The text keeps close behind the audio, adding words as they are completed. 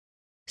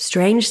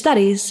Strange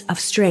Studies of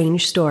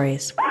Strange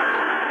Stories.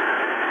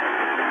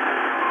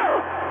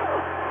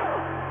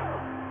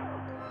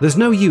 There's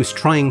no use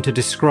trying to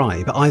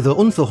describe either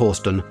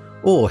Unterhorsten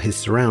or his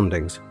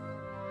surroundings.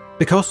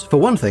 Because, for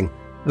one thing,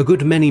 a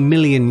good many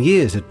million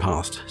years had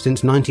passed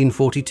since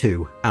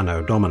 1942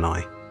 Anno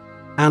Domini.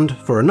 And,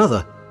 for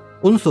another,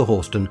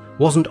 Unterhorsten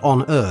wasn't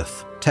on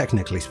Earth,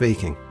 technically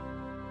speaking.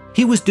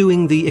 He was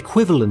doing the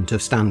equivalent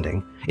of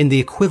standing in the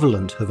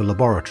equivalent of a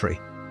laboratory.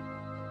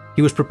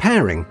 He was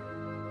preparing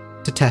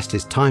to test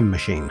his time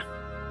machine.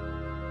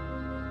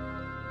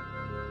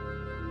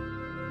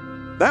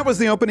 That was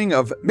the opening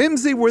of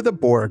Mimsy Were the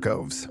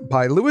Borogoves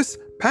by Lewis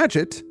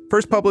Padgett,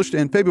 first published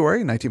in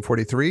February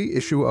 1943,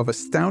 issue of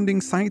Astounding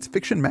Science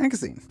Fiction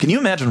magazine. Can you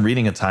imagine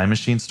reading a time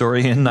machine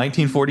story in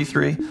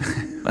 1943?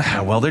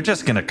 Well, they're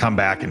just going to come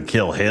back and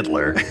kill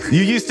Hitler.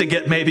 You used to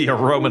get maybe a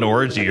Roman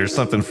orgy or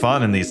something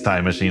fun in these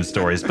time machine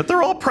stories, but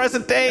they're all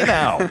present day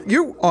now.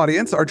 You,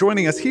 audience, are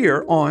joining us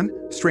here on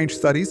Strange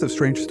Studies of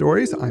Strange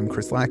Stories. I'm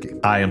Chris Lackey.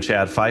 I am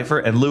Chad Pfeiffer,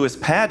 and Lewis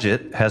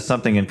Padgett has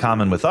something in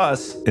common with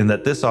us in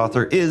that this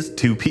author is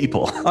two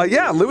people.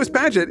 Lewis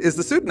Padgett is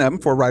the pseudonym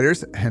for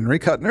writers Henry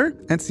Kuttner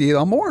and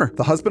C.L. Moore,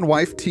 the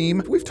husband-wife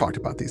team. We've talked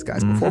about these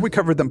guys before. We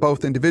covered them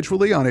both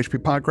individually on HP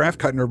Podgraph.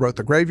 Kuttner wrote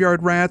The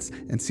Graveyard Rats,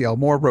 and C.L.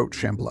 Moore wrote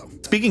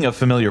Shambleau. Speaking of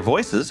familiar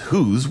voices,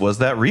 whose was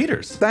that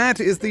reader's? That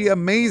is the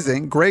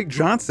amazing Greg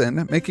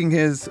Johnson making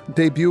his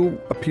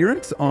debut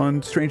appearance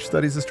on Strange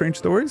Studies of Strange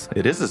Stories.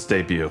 It is his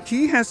debut.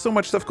 He has so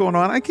much stuff going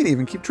on, I can't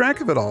even keep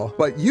track of it all.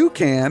 But you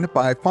can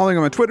by following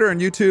him on Twitter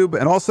and YouTube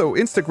and also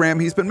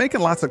Instagram. He's been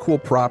making lots of cool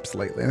props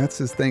lately. That's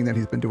his thing that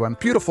he's been doing.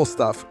 Beautiful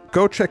stuff.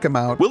 Go check him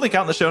out. We'll link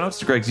out in the show notes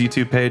to Greg's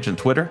YouTube page and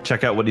Twitter.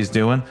 Check out what he's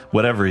doing.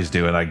 Whatever he's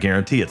doing, I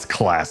guarantee it's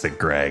classic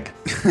Greg.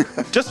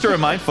 Just to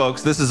remind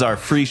folks, this is our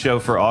free show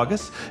for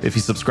August. If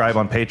you subscribe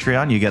on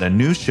Patreon, you get a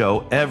new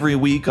show every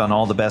week on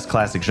all the best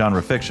classic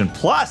genre fiction,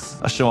 plus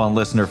a show on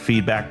listener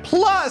feedback,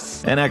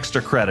 plus an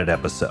extra credit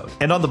episode.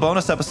 And on the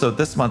bonus episode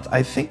this month,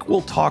 I think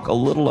we'll talk a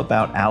little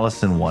about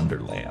Alice in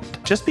Wonderland.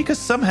 Just because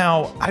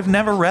somehow I've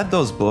never read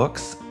those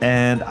books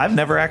and I've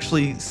never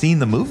actually seen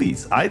the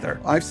movies either.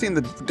 I've seen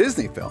the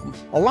Disney film.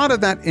 A lot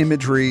of that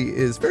imagery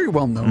is very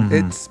well known.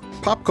 It's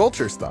pop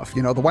culture stuff.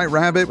 You know, the White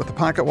Rabbit with the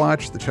pocket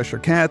watch, the Cheshire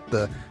Cat,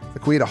 the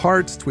Queen of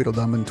Hearts,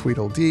 Tweedledum and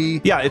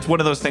Tweedledee. Yeah, it's one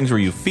of those things where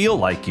you feel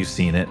like you've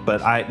seen it,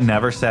 but I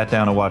never sat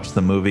down and watched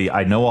the movie.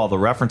 I know all the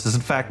references.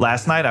 In fact,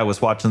 last night I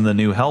was watching the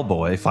new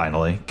Hellboy,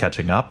 finally,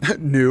 catching up.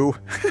 New.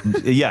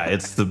 Yeah,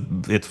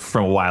 it's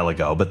from a while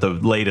ago, but the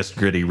latest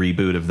gritty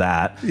reboot of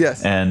that.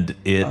 Yes. And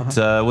it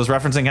was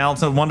referencing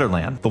Alice in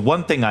Wonderland. The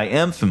one thing I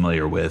am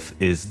familiar with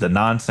is the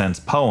nonsense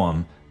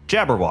poem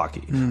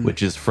Jabberwocky,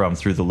 which is from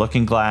Through the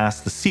Looking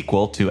Glass, the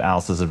sequel to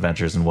Alice's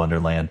Adventures in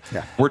Wonderland.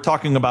 Yeah. We're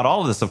talking about all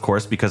of this, of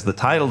course, because the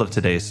title of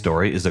today's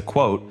story is a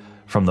quote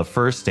from the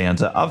first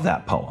stanza of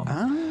that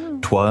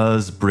poem.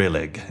 'Twas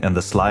brillig, and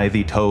the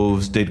slithy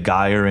toves did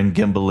gyre and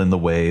gimble in the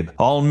wabe.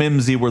 All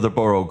mimsy were the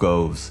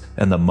borogoves,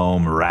 and the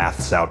mome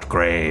wraths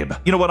outgrabe.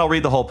 You know what? I'll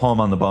read the whole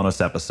poem on the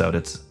bonus episode.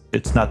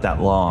 It's not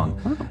that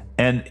long.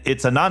 And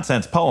it's a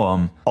nonsense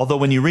poem, although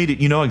when you read it,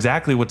 you know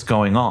exactly what's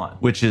going on,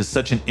 which is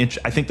such an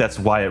I think that's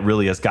why it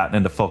really has gotten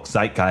into folk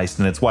zeitgeist,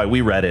 and it's why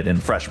we read it in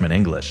freshman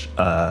English,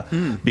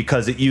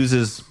 because it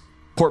uses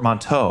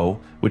portmanteau,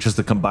 which is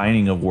the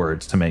combining of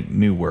words to make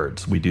new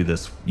words. We do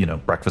this,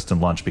 breakfast and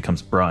lunch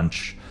becomes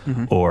brunch,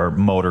 or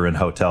motor and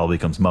hotel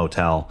becomes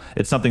motel.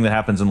 It's something that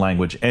happens in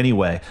language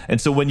anyway. And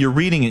so when you're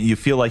reading it, you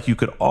feel like you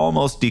could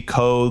almost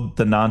decode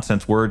the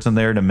nonsense words in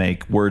there to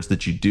make words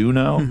that you do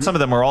know. Some of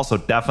them are also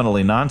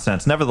definitely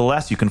nonsense.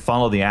 Nevertheless, you can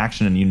follow the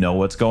action and you know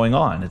what's going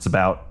on. It's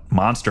about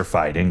monster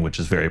fighting,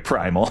 which is very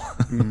primal.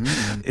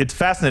 It's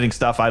fascinating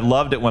stuff. I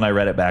loved it when I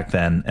read it back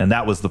then, and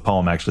that was the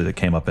poem actually that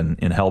came up in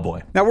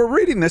Hellboy. Now, we're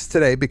reading this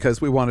today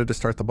because we wanted to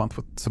start the month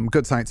with some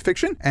good science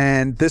fiction,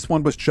 and this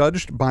one was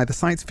judged by the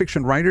Science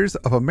Fiction Writers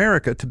of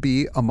America to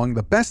be among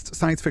the best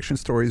science fiction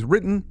stories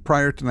written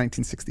prior to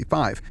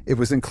 1965. It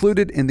was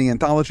included in the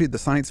anthology The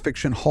Science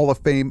Fiction Hall of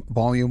Fame,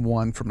 Volume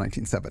 1 from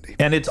 1970.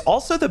 And it's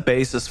also the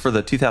basis for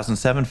the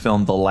 2007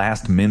 film The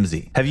Last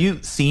Mimsy. Have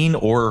you seen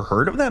or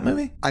heard of that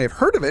movie? I have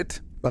heard of it,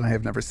 but I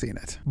have never seen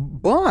it.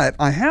 But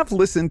I have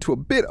listened to a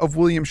bit of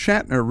William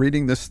Shatner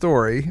reading this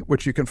story,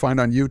 which you can find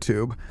on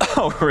YouTube.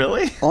 Oh,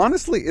 really?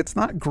 Honestly, it's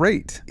not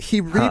great. He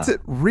reads it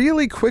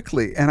really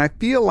quickly, and I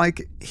feel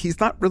like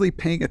he's not really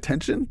paying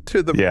attention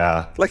to the...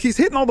 Yeah. Like, he's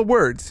hitting all the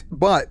words,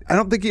 but I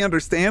don't think he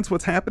understands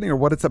what's happening or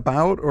what it's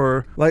about,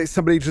 or like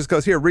somebody just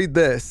goes, here, read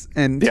this,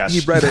 and he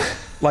read it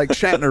like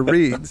Shatner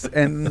reads,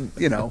 and,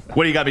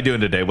 What do you got me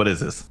doing today? What is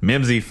this?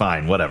 Mimsy?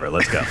 Fine, whatever,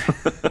 let's go.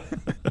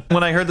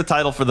 When I heard the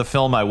title for the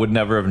film, I would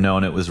never have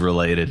known it was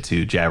related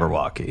to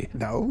Jabberwocky.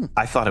 No.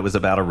 I thought it was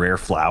about a rare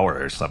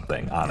flower or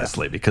something,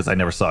 honestly, because I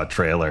never saw a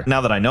trailer.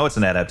 Now that I know it's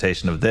an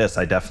adaptation of this,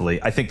 I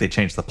think they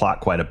changed the plot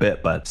quite a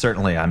bit, but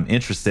certainly I'm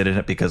interested in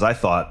it because I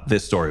thought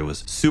this story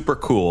was super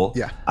cool.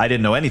 Yeah. I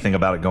didn't know anything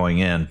about it going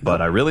in,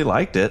 but I really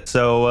liked it.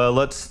 So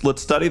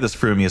let's study this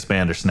frumious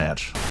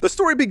Bandersnatch. The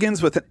story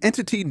begins with an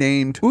entity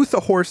named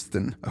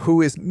Utherhorsten,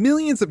 who is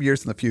millions of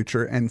years in the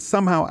future and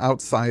somehow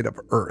outside of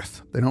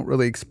Earth. They don't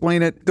really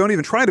explain it, don't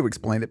even try to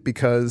explain it,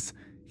 because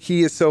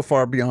he is so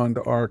far beyond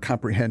our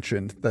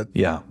comprehension that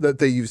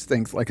they use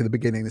things like in the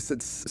beginning.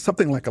 It's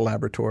something like a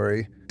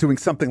laboratory, doing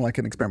something like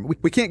an experiment.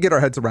 We can't get our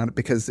heads around it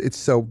because it's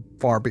so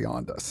far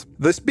beyond us.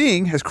 This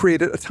being has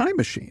created a time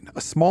machine,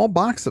 a small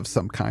box of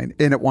some kind,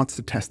 and it wants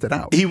to test it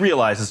out. He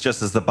realizes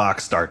just as the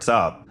box starts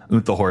up,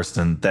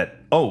 Utherhorsten, that,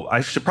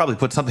 I should probably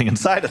put something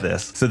inside of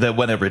this so that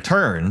when it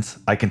returns,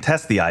 I can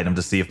test the item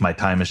to see if my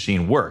time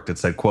machine worked. It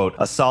said, quote,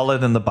 a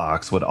solid in the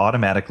box would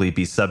automatically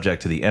be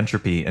subject to the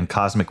entropy and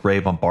cosmic ray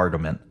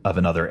bombardment of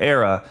another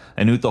era,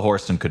 and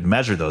Utherhorsten could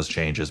measure those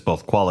changes,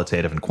 both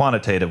qualitative and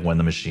quantitative, when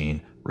the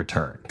machine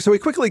returned. So he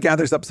quickly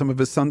gathers up some of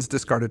his son's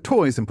discarded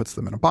toys and puts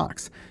them in a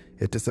box.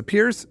 It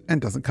disappears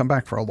and doesn't come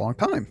back for a long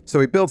time. So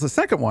he builds a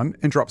second one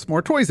and drops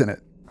more toys in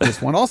it. This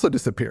one also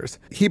disappears.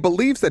 He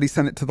believes that he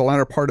sent it to the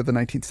latter part of the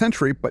 19th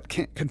century, but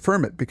can't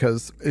confirm it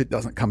because it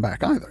doesn't come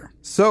back either.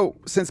 So,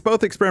 since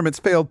both experiments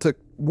failed to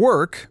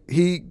work,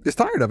 he is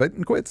tired of it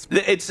and quits.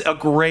 It's a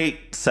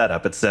great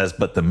setup. It says,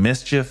 but the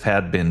mischief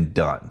had been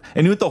done.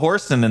 And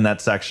Utherhorsten in that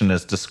section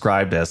is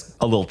described as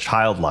a little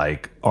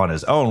childlike on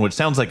his own, which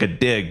sounds like a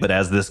dig, but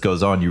as this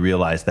goes on, you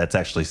realize that's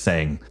actually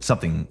saying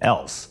something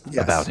else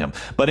about him.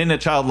 But in a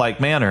childlike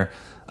manner,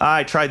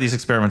 I tried these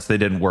experiments, they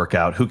didn't work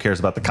out. Who cares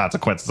about the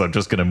consequences? I'm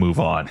just going to move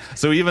on.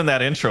 So even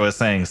that intro is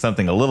saying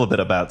something a little bit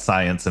about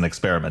science and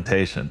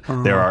experimentation.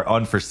 There are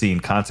unforeseen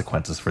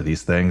consequences for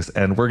these things,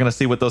 and we're going to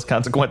see what those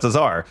consequences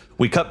are.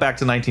 We cut back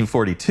to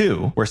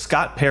 1942, where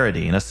Scott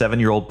Paradine, a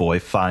 7-year-old boy,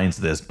 finds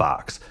this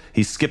box.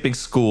 He's skipping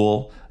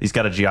school. He's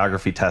got a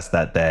geography test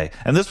that day.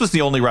 And this was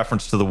the only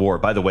reference to the war.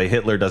 By the way,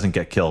 Hitler doesn't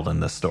get killed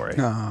in this story.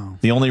 Oh.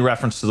 The only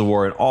reference to the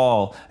war at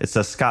all, it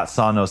says Scott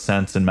saw no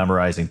sense in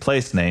memorizing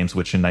place names,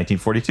 which in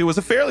 1942 was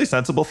a fairly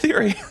sensible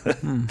theory.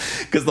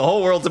 Because the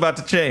whole world's about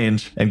to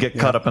change and get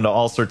cut up into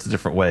all sorts of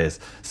different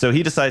ways. So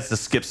he decides to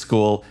skip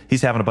school.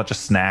 He's having a bunch of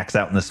snacks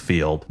out in this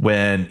field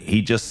when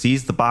he just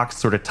sees the box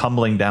sort of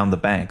tumbling down the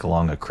bank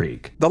along a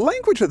creek. The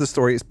language of the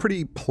story is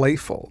pretty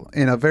playful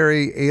in a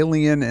very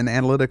alien and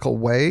analytical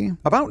way.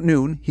 About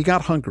noon, he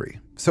got hungry,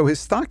 so his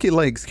stocky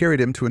legs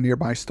carried him to a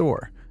nearby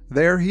store.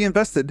 There, he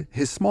invested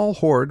his small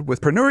hoard with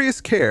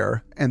penurious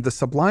care and the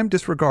sublime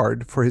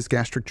disregard for his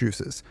gastric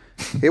juices.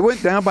 It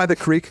went down by the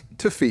creek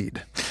to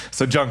feed.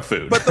 So junk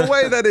food. But the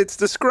way that it's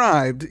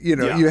described,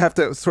 you have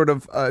to sort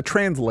of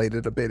translate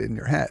it a bit in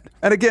your head.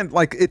 And again,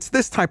 like, it's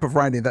this type of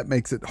writing that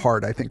makes it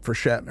hard, I think, for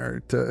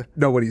Shatner to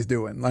know what he's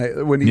doing. Like,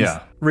 when he's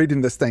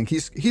reading this thing,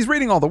 he's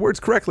reading all the words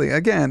correctly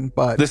again,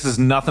 but this is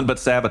nothing but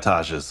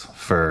sabotages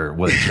for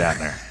William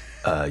Shatner.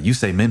 You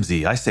say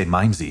Mimsy, I say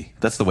Mimsy.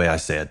 That's the way I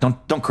say it.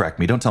 Don't correct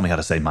me. Don't tell me how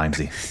to say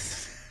Mimsy.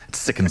 It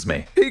sickens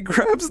me. He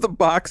grabs the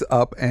box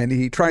up and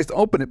he tries to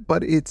open it,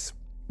 but it's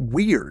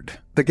weird.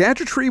 The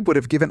gadgetry would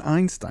have given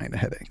Einstein a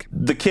headache.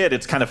 The kid,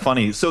 it's kind of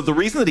funny. So the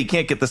reason that he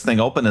can't get this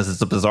thing open is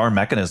it's a bizarre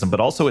mechanism, but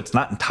also it's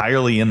not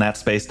entirely in that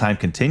space-time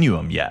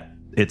continuum yet.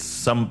 It's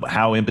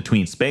somehow in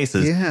between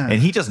spaces.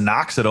 And he just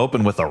knocks it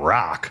open with a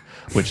rock,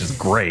 which is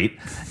great.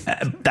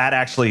 That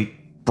actually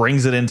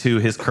brings it into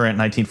his current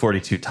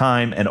 1942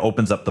 time and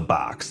opens up the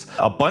box.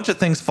 A bunch of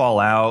things fall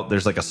out.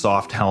 There's like a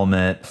soft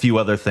helmet, a few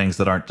other things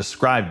that aren't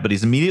described, but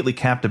he's immediately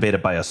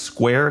captivated by a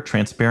square,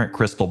 transparent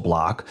crystal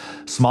block,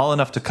 small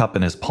enough to cup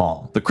in his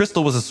palm. The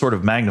crystal was a sort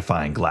of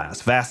magnifying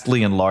glass,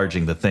 vastly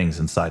enlarging the things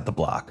inside the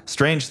block.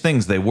 Strange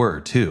things they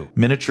were, too.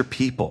 Miniature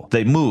people.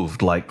 They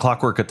moved like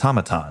clockwork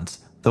automatons,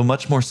 though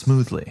much more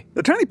smoothly.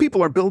 The tiny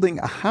people are building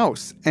a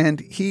house, and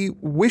he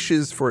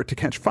wishes for it to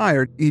catch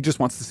fire. He just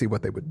wants to see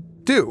what they would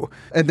do.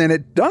 And then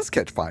it does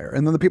catch fire.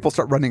 And then the people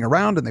start running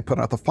around, and they put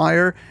out the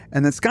fire.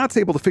 And then Scott's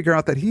able to figure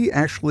out that he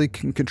actually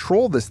can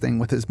control this thing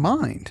with his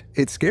mind.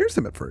 It scares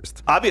him at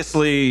first.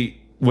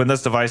 Obviously, when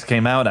this device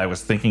came out, I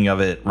was thinking of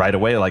it right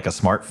away like a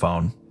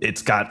smartphone.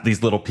 It's got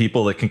these little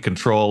people that can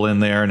control in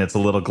there, and it's a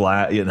little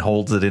glass, and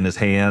holds it in his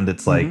hand.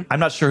 It's like,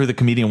 I'm not sure who the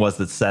comedian was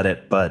that said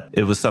it, but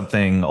it was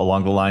something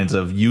along the lines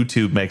of,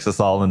 YouTube makes us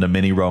all into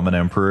mini Roman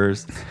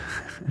emperors.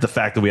 The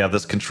fact that we have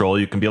this control,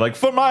 you can be like,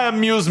 for my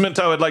amusement,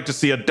 I would like to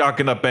see a duck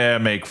and a bear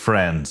make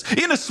friends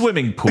in a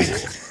swimming pool.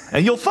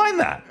 And you'll find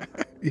that.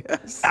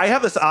 Yes. I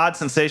have this odd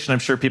sensation I'm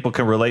sure people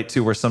can relate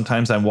to where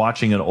sometimes I'm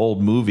watching an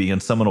old movie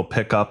and someone will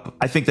pick up,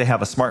 I think they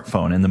have a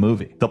smartphone in the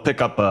movie. They'll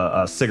pick up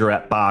a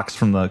cigarette box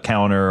from the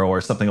counter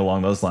or something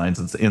along those lines.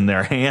 It's in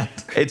their hand.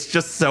 It's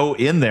just so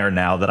in there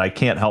now that I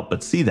can't help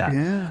but see that.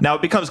 Yeah. Now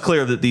it becomes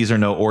clear that these are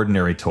no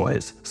ordinary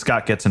toys.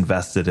 Scott gets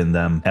invested in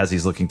them as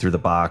he's looking through the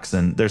box,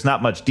 and there's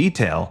not much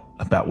detail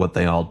about what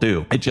they all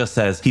do. It just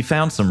says, he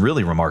found some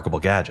really remarkable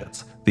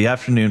gadgets. The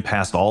afternoon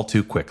passed all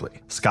too quickly.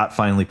 Scott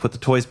finally put the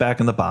toys back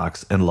in the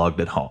box and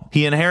lugged it home.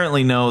 He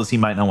inherently knows he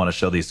might not want to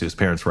show these to his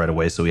parents right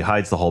away, so he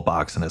hides the whole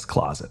box in his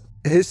closet.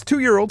 His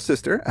 2-year-old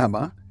sister,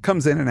 Emma,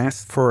 comes in and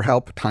asks for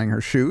help tying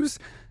her shoes.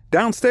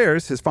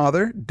 Downstairs, his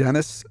father,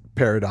 Dennis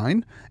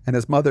Paradine, and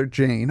his mother,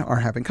 Jane, are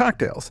having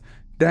cocktails.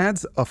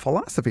 Dad's a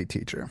philosophy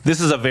teacher.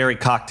 This is a very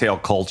cocktail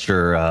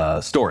culture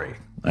story.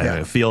 Yeah.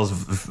 It feels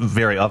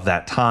very of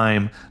that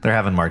time. They're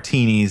having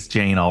martinis.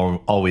 Jane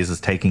always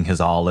is taking his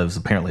olives.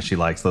 Apparently she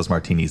likes those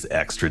martinis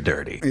extra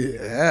dirty.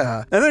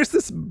 Yeah. And there's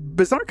this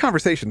bizarre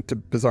conversation,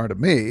 bizarre to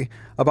me,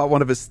 about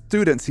one of his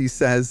students. He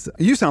says,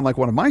 "You sound like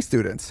one of my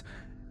students."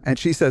 And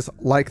she says,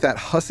 "Like that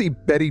hussy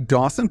Betty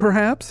Dawson,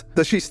 perhaps?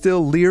 Does she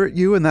still leer at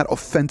you in that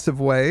offensive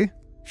way?"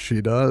 She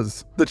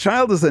does. The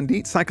child is a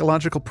neat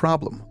psychological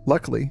problem.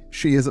 Luckily,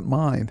 she isn't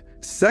mine.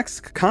 Sex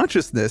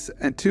consciousness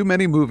and too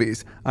many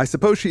movies. I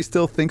suppose she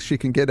still thinks she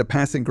can get a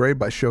passing grade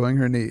by showing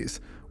her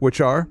knees, which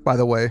are, by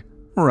the way,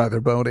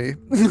 rather bony.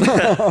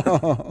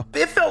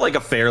 It felt like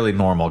a fairly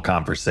normal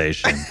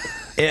conversation.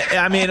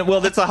 I mean,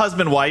 well, it's a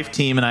husband-wife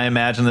team, and I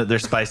imagine that they're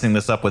spicing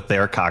this up with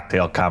their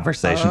cocktail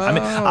conversation. I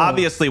mean,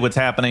 obviously what's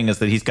happening is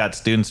that he's got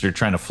students who are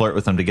trying to flirt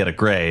with him to get a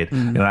grade.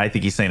 And I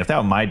think he's saying, if that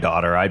were my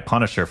daughter, I'd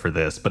punish her for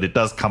this. But it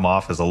does come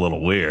off as a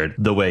little weird,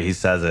 the way he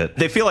says it.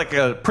 They feel like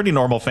a pretty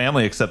normal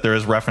family, except there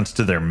is reference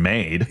to their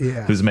maid,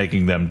 who's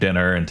making them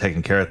dinner and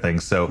taking care of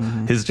things. So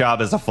his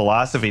job as a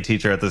philosophy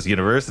teacher at this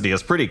university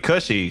is pretty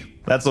cushy.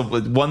 That's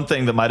one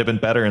thing that might have been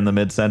better in the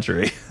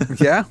mid-century.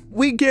 Yeah,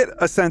 we get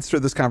a sense through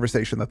this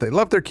conversation that they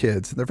love their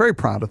kids and they're very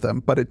proud of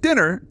them. But at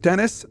dinner,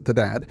 Dennis, the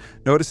dad,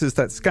 notices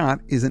that Scott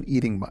isn't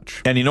eating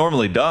much. And he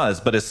normally does,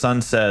 but his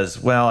son says,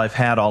 well, I've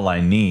had all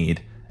I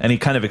need. And he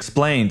kind of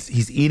explains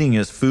he's eating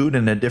his food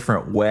in a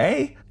different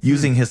way,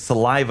 using his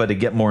saliva to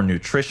get more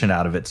nutrition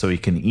out of it so he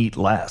can eat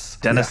less.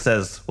 Dennis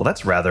says, well,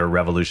 that's rather a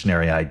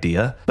revolutionary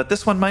idea, but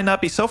this one might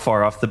not be so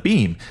far off the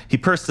beam. He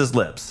pursed his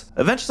lips.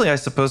 Eventually, I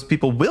suppose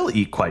people will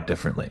eat quite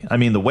differently. I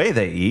mean, the way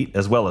they eat,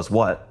 as well as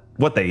what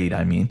they eat,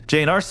 I mean.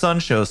 Jane, our son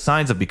shows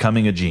signs of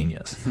becoming a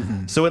genius.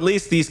 So at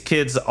least these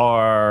kids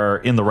are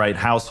in the right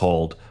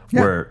household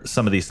where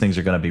some of these things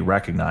are going to be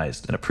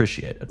recognized and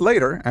appreciated.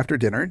 Later, after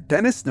dinner,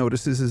 Dennis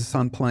notices his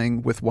son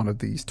playing with one of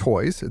these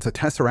toys. It's a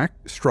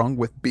tesseract strung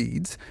with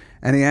beads.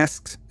 And he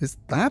asks, is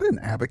that an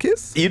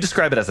abacus? You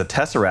describe it as a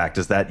tesseract.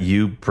 Is that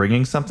you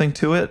bringing something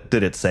to it?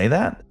 Did it say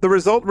that? The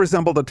result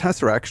resembled a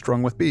tesseract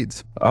strung with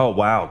beads. Oh,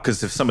 wow.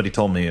 Because if somebody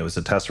told me it was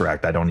a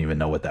tesseract, I don't even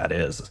know what that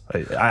is.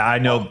 I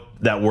know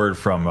that word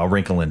from A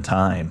Wrinkle in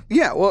Time.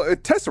 Yeah, well, a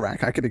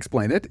tesseract, I could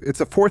explain it.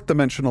 It's a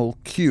fourth-dimensional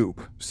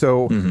cube.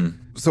 So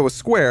a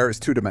square is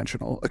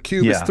two-dimensional. A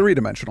cube is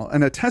three-dimensional.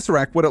 And a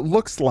tesseract, what it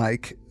looks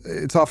like,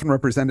 it's often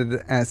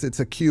represented as it's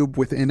a cube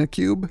within a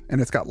cube,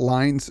 and it's got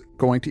lines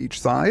going to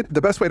each side.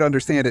 The best way to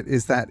understand it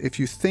is that if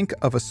you think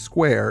of a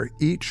square,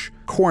 each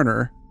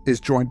corner is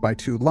joined by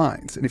 2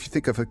 lines. And if you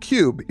think of a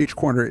cube, each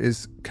corner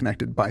is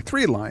connected by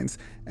 3 lines.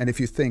 And if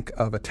you think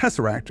of a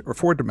tesseract, or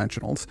 4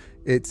 dimensionals,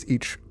 it's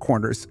each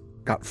corner's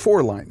got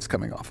 4 lines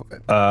coming off of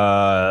it.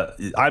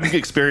 I'm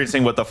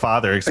experiencing what the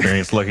father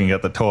experienced looking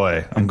at the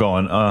toy. I'm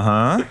going,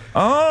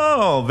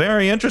 oh,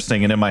 very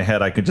interesting. And in my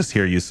head, I could just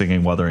hear you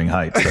singing Wuthering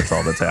Heights. That's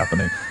all that's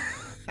happening.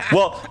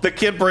 Well, the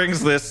kid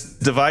brings this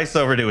device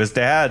over to his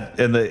dad,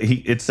 and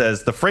it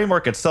says, the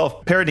framework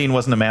itself, Paradine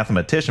wasn't a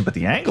mathematician, but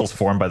the angles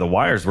formed by the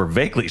wires were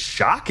vaguely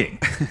shocking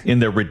in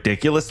their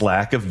ridiculous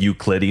lack of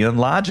Euclidean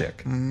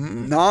logic.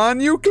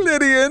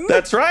 Non-Euclidian.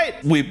 That's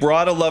right. We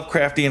brought a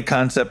Lovecraftian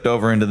concept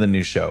over into the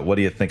new show. What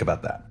do you think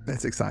about that?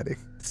 That's exciting.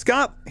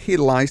 Scott, he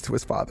lies to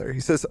his father. He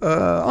says,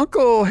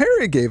 Uncle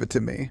Harry gave it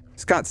to me.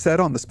 Scott said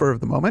on the spur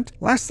of the moment,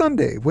 last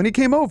Sunday when he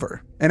came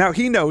over. And now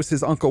he knows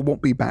his uncle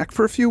won't be back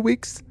for a few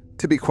weeks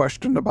to be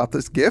questioned about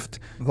this gift.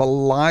 The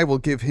lie will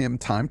give him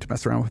time to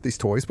mess around with these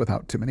toys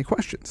without too many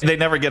questions. They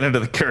never get into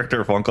the character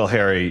of Uncle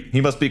Harry.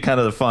 He must be kind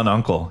of the fun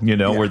uncle,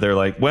 where they're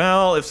like,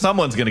 well, if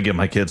someone's going to give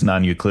my kids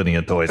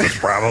non-Euclidean toys, it's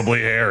probably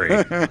Harry.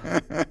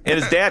 And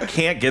his dad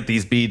can't get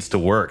these beads to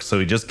work, so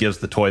he just gives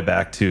the toy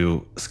back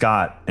to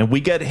Scott. And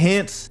we get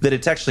hints that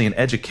it's actually an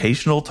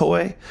educational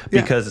toy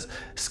because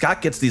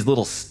Scott gets these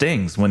little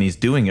stings when he's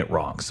doing it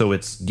wrong. So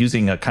it's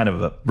using a kind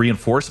of a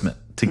reinforcement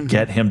to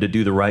get him to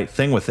do the right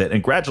thing with it.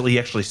 And gradually he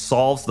actually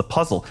solves the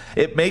puzzle.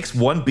 It makes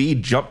one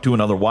bead jump to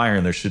another wire,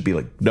 and there should be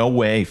no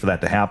way for that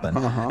to happen.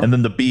 And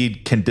then the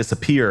bead can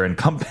disappear and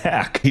come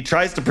back. He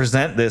tries to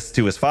present this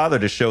to his father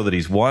to show that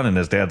he's won, and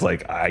his dad's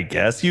like, I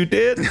guess you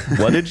did?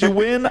 What did you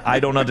win?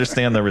 I don't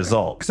understand the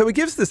result. So he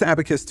gives this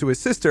abacus to his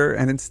sister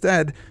and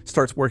instead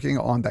starts working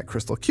on that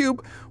crystal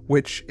cube,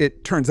 which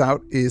it turns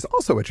out is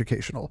also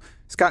educational.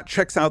 Scott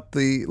checks out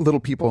the little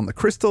people in the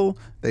crystal.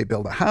 They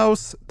build a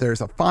house.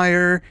 There's a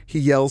fire. He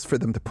yells for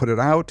them to put it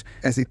out.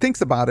 As he thinks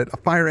about it, a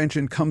fire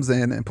engine comes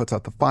in and puts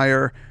out the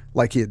fire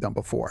like he had done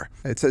before.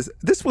 It says,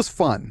 this was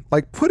fun,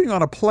 like putting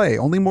on a play,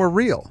 only more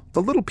real.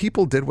 The little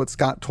people did what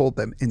Scott told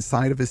them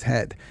inside of his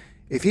head.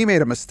 If he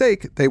made a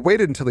mistake, they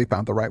waited until he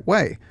found the right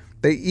way.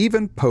 They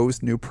even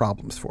posed new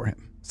problems for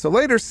him. So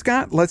later,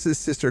 Scott lets his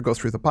sister go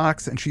through the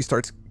box, and she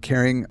starts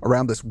carrying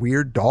around this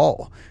weird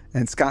doll.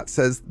 And Scott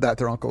says that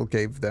their uncle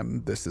gave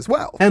them this as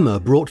well. Emma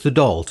brought the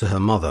doll to her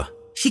mother.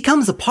 She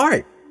comes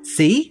apart,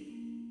 see?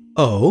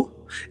 Oh,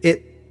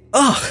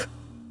 ugh!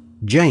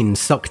 Jane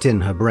sucked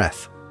in her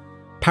breath.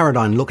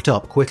 Paradine looked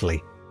up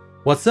quickly.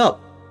 What's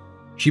up?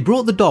 She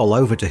brought the doll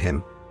over to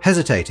him,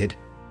 hesitated,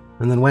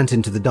 and then went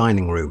into the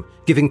dining room,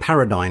 giving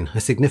Paradine a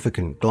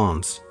significant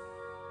glance.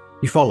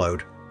 He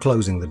followed,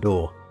 closing the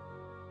door.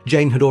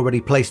 Jane had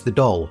already placed the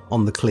doll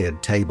on the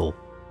cleared table.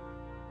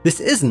 This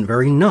isn't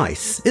very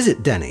nice, is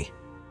it, Denny?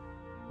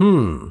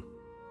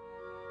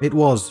 It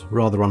was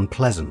rather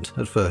unpleasant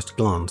at first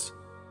glance.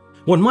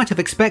 One might have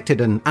expected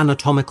an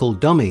anatomical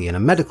dummy in a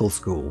medical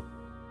school,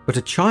 but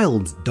a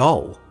child's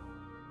doll.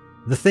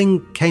 The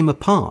thing came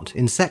apart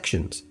in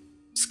sections.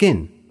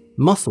 Skin,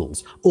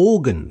 muscles,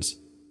 organs.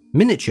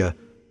 Miniature,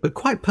 but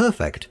quite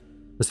perfect,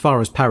 as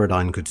far as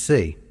Paradine could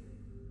see.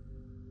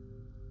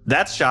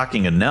 That's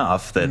shocking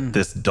enough that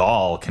this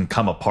doll can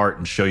come apart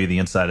and show you the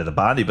inside of the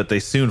body, but they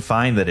soon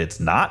find that it's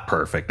not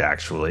perfect,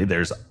 actually.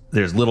 There's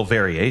little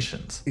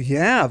variations.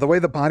 Yeah, the way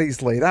the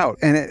body's laid out.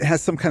 And it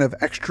has some kind of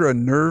extra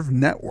nerve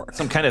network.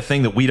 Some kind of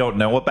thing that we don't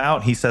know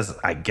about. He says,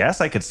 I guess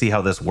I could see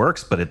how this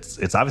works, but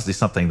it's obviously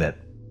something that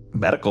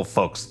medical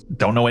folks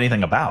don't know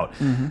anything about.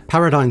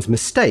 Paradine's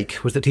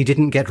mistake was that he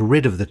didn't get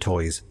rid of the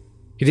toys.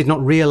 He did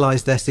not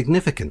realize their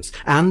significance,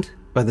 and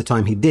by the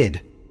time he did,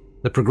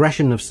 the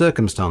progression of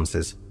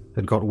circumstances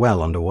had got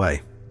well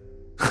underway.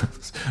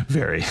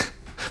 Very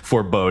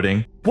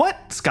foreboding.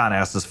 What, Scott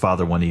asked his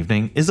father one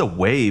evening, is a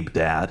wabe,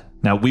 Dad?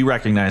 Now, we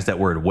recognize that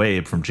word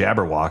wabe from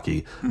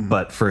Jabberwocky,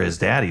 but for his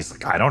dad, he's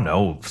like, I don't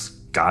know,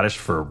 Scottish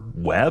for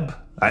web?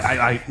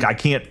 I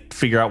can't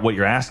figure out what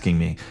you're asking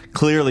me.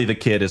 Clearly, the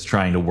kid is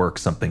trying to work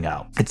something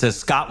out. It says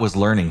Scott was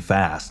learning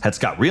fast. Had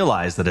Scott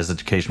realized that his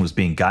education was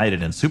being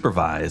guided and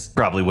supervised,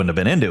 probably wouldn't have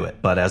been into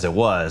it. But as it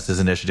was, his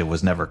initiative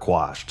was never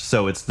quashed.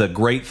 So it's the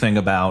great thing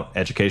about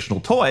educational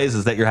toys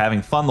is that you're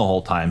having fun the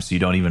whole time, so you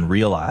don't even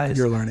realize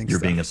you're learning you're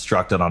stuff. Being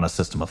instructed on a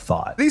system of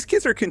thought. These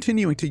kids are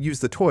continuing to use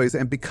the toys,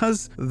 and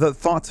because the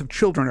thoughts of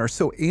children are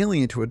so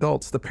alien to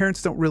adults, the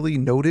parents don't really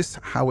notice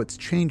how it's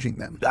changing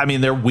them. I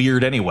mean, they're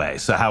weird anyway,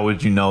 so how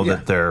would you know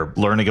that they're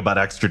learning about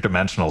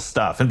extra-dimensional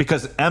stuff? And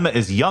because Emma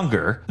is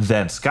younger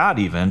than Scott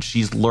even,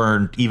 she's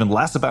learned even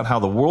less about how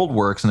the world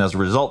works, and as a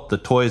result, the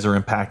toys are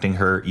impacting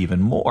her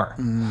even more.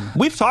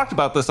 We've talked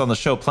about this on the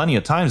show plenty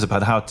of times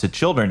about how to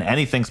children,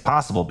 anything's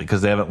possible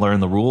because they haven't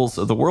learned the rules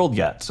of the world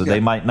yet, so they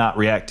might not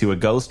react to a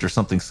ghost or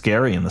something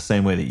scary in the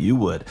same way that you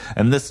would.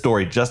 And this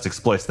story just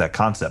exploits that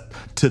concept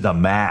to the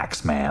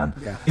max, man.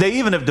 They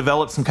even have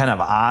developed some kind of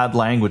odd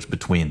language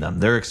between them.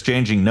 They're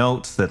exchanging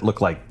notes that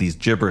look like these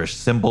gibberish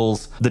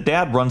symbols. The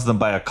dad runs them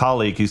by a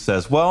colleague who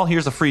says, well,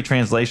 here's a free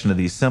translation of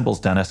these symbols,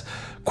 Dennis.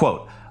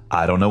 Quote,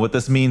 I don't know what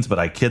this means, but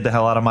I kid the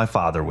hell out of my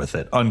father with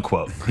it,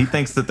 unquote. He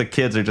thinks that the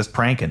kids are just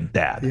pranking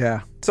Dad.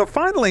 Yeah. So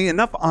finally,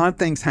 enough odd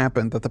things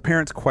happen that the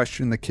parents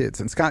question the kids,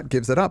 and Scott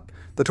gives it up.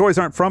 The toys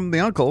aren't from the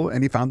uncle,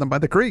 and he found them by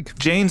the creek.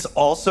 Jane's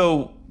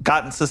also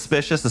gotten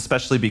suspicious,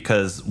 especially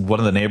because one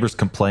of the neighbors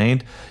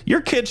complained, your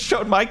kid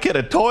showed my kid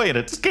a toy and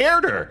it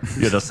scared her.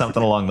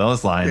 Something along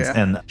those lines.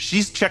 And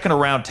she's checking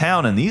around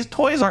town, and these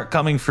toys aren't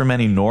coming from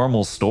any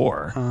normal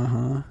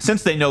store.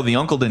 Since they know the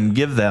uncle didn't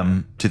give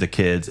them to the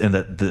kids and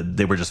that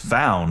they were just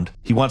found,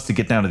 he wants to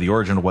get down to the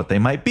origin of what they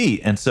might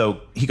be. And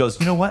so he goes,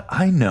 you know what?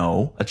 I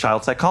know a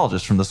child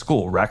psychologist from the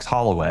school, Rex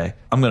Holloway.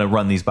 I'm going to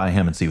run these by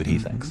him and see what he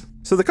thinks.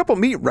 So the couple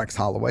meet Rex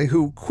Holloway,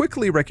 who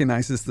quickly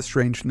recognizes the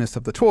strangeness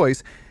of the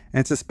toys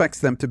and suspects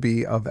them to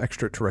be of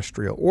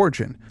extraterrestrial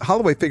origin.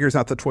 Holloway figures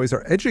out the toys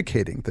are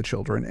educating the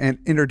children and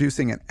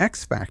introducing an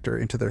X factor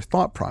into their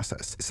thought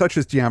process, such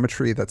as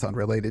geometry that's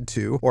unrelated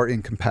to or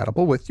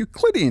incompatible with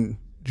Euclidean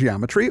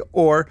geometry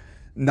or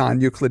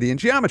non-Euclidean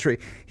geometry.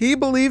 He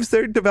believes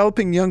their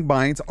developing young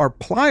minds are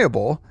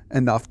pliable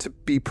enough to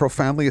be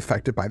profoundly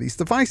affected by these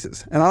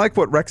devices. And I like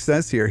what Rex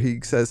says here. He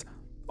says,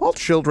 all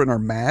children are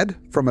mad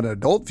from an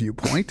adult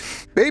viewpoint.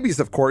 Babies,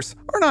 of course,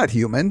 are not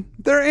human.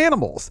 They're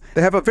animals.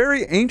 They have a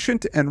very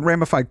ancient and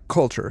ramified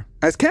culture,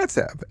 as cats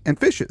have, and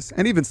fishes,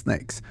 and even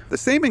snakes. The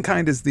same in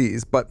kind as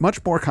these, but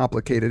much more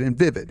complicated and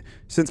vivid,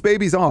 since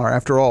babies are,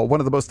 after all,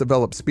 one of the most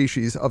developed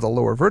species of the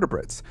lower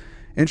vertebrates.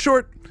 In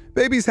short,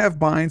 babies have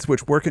minds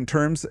which work in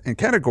terms and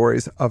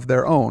categories of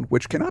their own,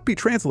 which cannot be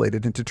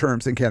translated into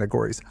terms and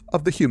categories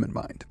of the human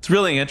mind. It's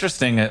really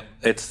interesting.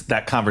 It's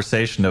that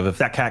conversation of if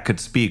that cat could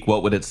speak,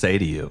 what would it say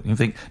to you? You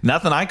think,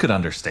 nothing I could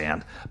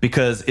understand,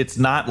 because it's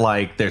not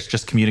like there's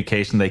just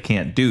communication they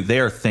can't do. They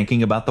are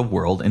thinking about the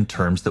world in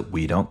terms that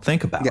we don't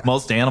think about.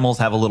 Most animals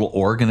have a little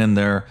organ in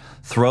their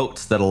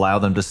throats that allow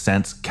them to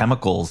sense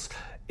chemicals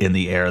in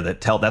the air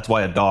that's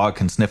why a dog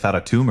can sniff out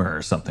a tumor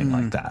or something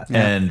like that.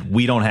 Yeah. And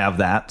we don't have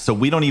that. So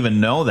we don't even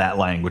know that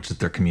language that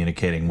they're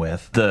communicating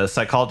with. The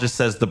psychologist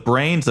says the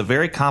brain's a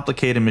very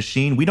complicated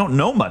machine. We don't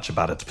know much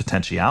about its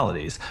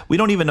potentialities. We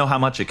don't even know how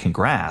much it can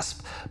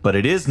grasp, but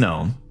it is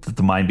known that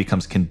the mind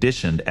becomes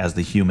conditioned as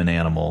the human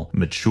animal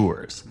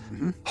matures.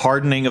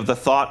 Hardening of the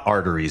thought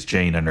arteries,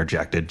 Jane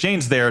interjected.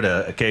 Jane's there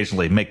to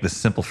occasionally make this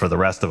simple for the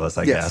rest of us,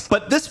 I guess.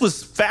 But this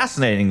was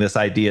fascinating, this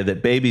idea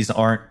that babies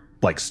aren't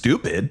like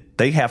stupid.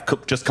 They have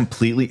just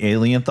completely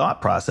alien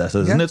thought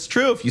processes. And it's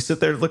true. If you sit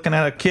there looking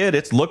at a kid,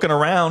 it's looking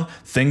around,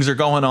 things are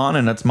going on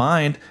in its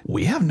mind.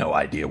 We have no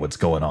idea what's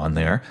going on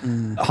there.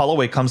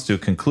 Holloway comes to a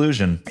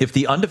conclusion. If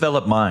the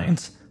undeveloped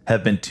minds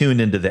have been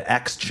tuned into the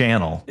X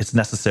channel, it's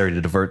necessary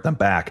to divert them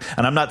back.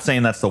 And I'm not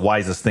saying that's the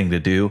wisest thing to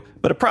do,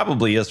 but it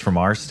probably is from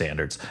our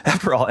standards.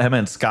 After all, Emma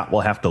and Scott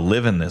will have to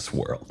live in this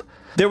world.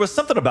 There was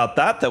something about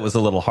that was a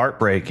little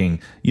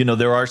heartbreaking. You know,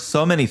 there are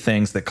so many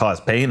things that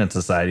cause pain in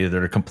society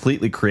that are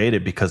completely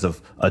created because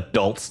of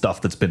adult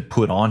stuff that's been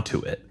put onto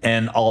it.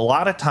 And a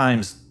lot of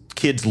times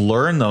kids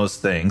learn those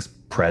things,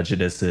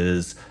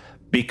 prejudices,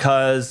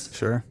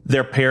 because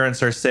their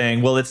parents are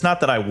saying, well, it's not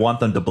that I want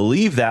them to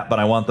believe that, but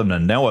I want them to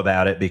know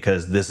about it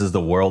because this is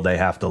the world they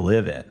have to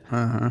live in.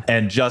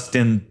 And just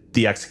in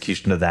the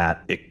execution of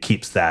that, it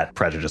keeps that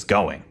prejudice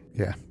going.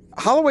 Yeah.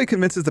 Holloway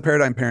convinces the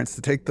paradigm parents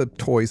to take the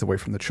toys away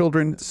from the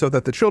children so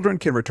that the children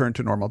can return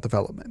to normal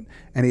development.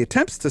 And he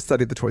attempts to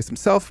study the toys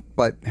himself,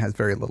 but has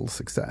very little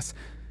success.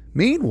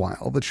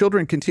 Meanwhile, the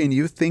children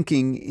continue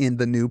thinking in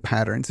the new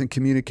patterns and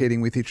communicating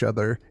with each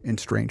other in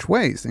strange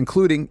ways,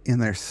 including in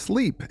their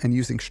sleep and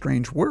using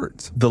strange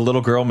words. The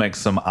little girl makes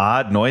some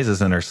odd noises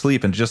in her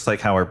sleep, and just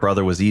like how her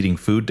brother was eating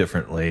food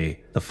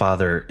differently, the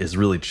father is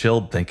really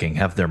chilled, thinking,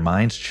 have their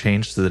minds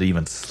changed so that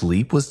even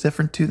sleep was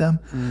different to them?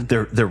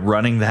 They're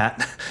running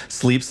that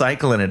sleep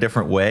cycle in a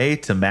different way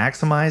to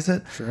maximize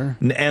it.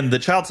 And the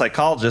child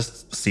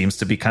psychologist seems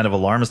to be kind of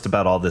alarmist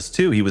about all this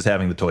too. He was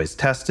having the toys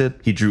tested.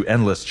 He drew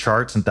endless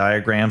charts and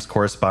diagrams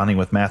corresponding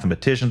with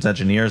mathematicians,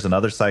 engineers, and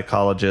other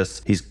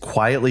psychologists. He's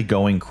quietly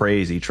going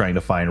crazy trying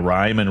to find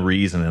rhyme and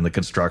reason in the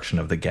construction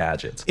of the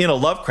gadgets. In a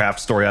Lovecraft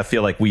story, I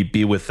feel like we'd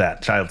be with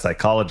that child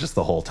psychologist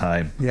the whole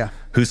time.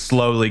 Who's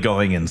slowly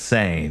going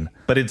insane.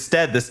 But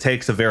instead, this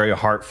takes a very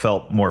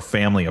heartfelt, more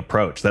family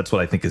approach. That's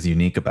what I think is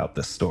unique about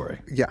this story.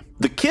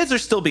 The kids are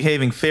still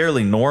behaving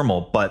fairly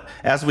normal, but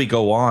as we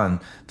go on,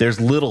 there's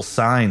little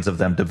signs of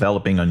them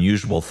developing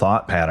unusual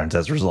thought patterns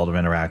as a result of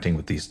interacting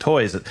with these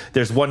toys.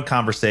 There's one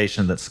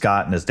conversation that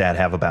Scott and his dad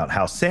have about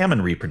how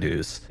salmon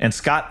reproduce, and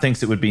Scott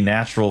thinks it would be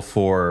natural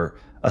for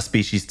a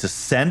species to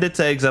send its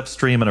eggs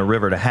upstream in a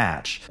river to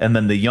hatch, and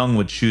then the young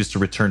would choose to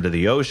return to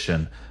the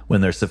ocean when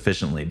they're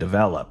sufficiently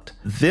developed.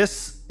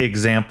 This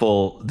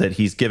example that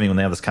he's giving when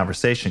they have this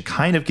conversation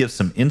kind of gives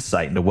some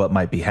insight into what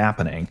might be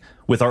happening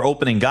with our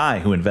opening guy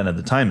who invented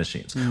the time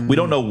machines. We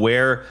don't know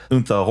where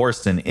Untha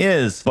Horston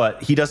is,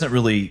 but he doesn't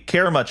really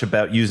care much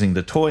about using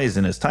the toys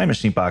in his time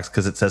machine box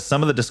because it says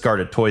some of the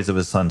discarded toys of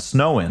his son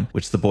Snowin,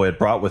 which the boy had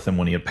brought with him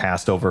when he had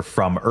passed over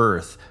from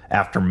Earth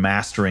after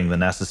mastering the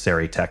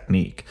necessary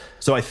technique.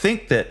 So I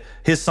think that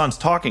his son's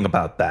talking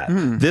about that.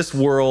 This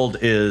world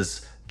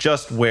is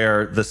just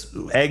where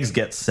the eggs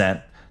get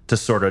sent to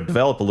sort of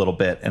develop a little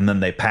bit, and then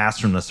they pass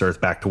from this Earth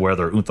back to where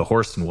their Untha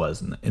Horston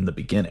was in the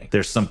beginning.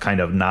 There's some kind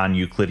of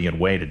non-Euclidean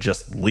way to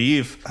just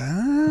leave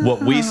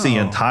what we see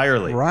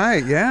entirely.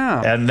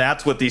 And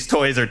that's what these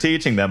toys are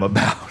teaching them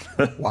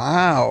about.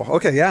 Wow.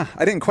 Okay, yeah.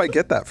 I didn't quite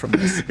get that from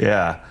this.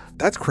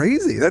 That's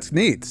crazy. That's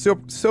neat.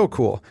 So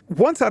cool.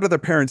 Once out of their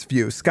parents'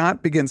 view,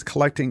 Scott begins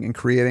collecting and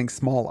creating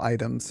small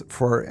items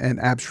for an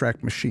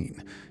abstract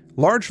machine.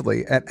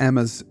 Largely at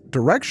Emma's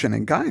direction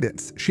and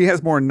guidance. She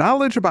has more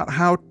knowledge about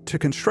how to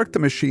construct the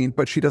machine,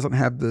 but she doesn't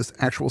have this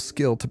actual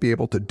skill to be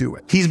able to do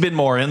it. He's been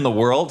more in the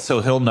world,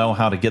 so he'll know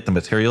how to get the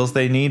materials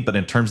they need. But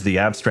in terms of the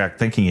abstract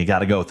thinking, you got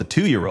to go with the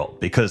 2-year-old,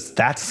 because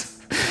that's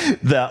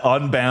the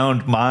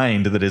unbound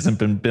mind that hasn't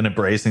been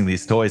embracing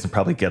these toys and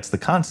probably gets the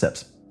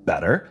concepts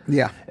better.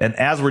 And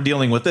as we're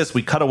dealing with this,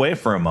 we cut away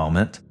for a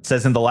moment. It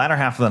says, in the latter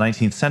half of the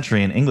 19th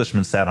century, an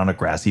Englishman sat on a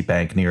grassy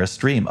bank near a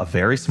stream. A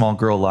very small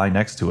girl lay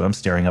next to him,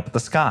 staring up at the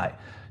sky.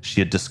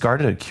 She had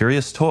discarded a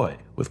curious toy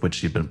with which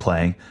she'd been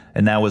playing,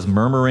 and now was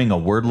murmuring a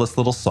wordless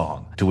little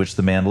song, to which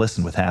the man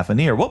listened with half an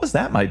ear. What was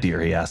that, my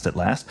dear? He asked at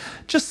last.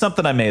 Just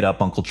something I made up,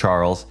 Uncle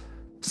Charles.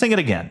 Sing it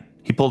again.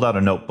 He pulled out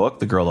a notebook.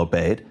 The girl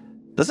obeyed.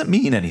 Does it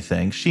mean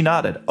anything? She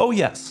nodded. Oh,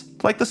 yes.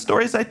 Like the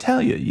stories I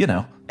tell you, you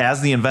know.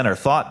 As the inventor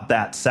thought,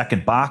 that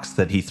second box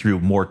that he threw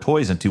more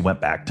toys into went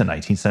back to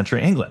 19th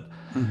century England.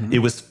 It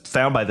was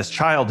found by this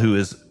child who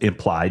is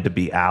implied to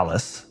be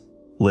Alice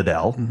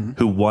Liddell,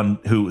 who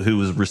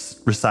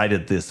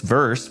recited this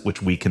verse,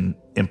 which we can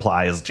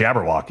implies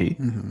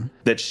Jabberwocky,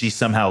 that she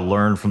somehow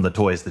learned from the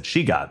toys that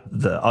she got,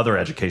 the other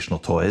educational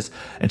toys.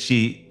 And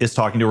she is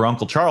talking to her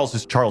Uncle Charles,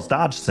 who's Charles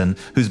Dodgson,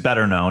 who's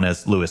better known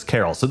as Lewis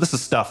Carroll. So this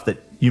is stuff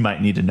that you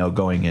might need to know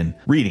going in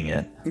reading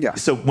it. Yeah.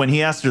 So when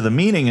he asked her the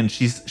meaning, and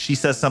she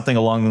says something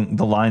along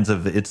the lines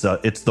of it's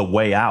the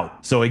way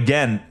out. So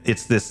again,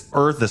 it's this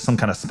Earth is some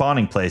kind of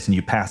spawning place, and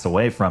you pass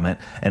away from it.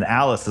 And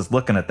Alice is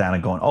looking at that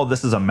and going, "Oh,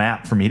 this is a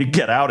map for me to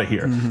get out of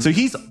here." So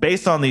he's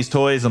based on these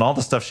toys and all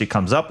the stuff she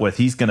comes up with.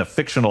 He's going to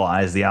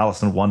fictionalize the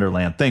Alice in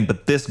Wonderland thing.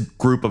 But this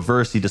group of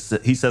verse,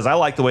 he says, "I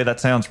like the way that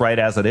sounds right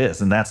as it is,"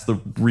 and that's the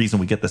reason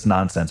we get this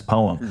nonsense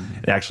poem.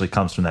 It actually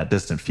comes from that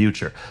distant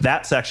future.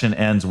 That section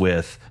ends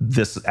with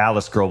this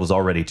Alice girl was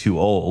already too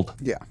old.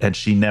 Yeah. And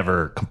she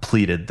never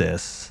completed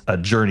this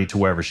journey to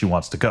wherever she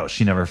wants to go.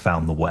 She never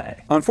found the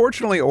way.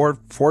 Unfortunately, or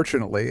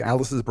fortunately,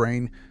 Alice's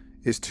brain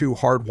is too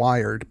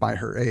hardwired by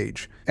her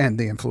age and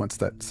the influence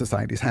that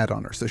society's had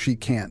on her. So she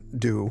can't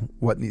do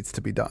what needs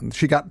to be done.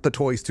 She got the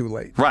toys too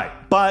late. Right.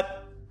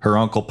 But her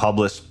uncle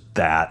published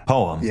that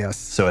poem. Yes.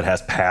 So it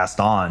has passed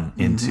on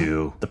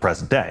into the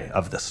present day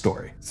of this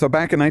story. So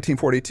back in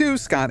 1942,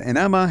 Scott and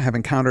Emma have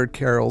encountered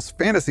Carol's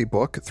fantasy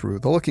book through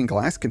the looking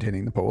glass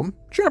containing the poem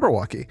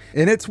Jabberwocky.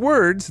 In its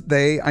words,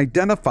 they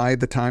identified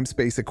the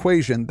time-space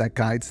equation that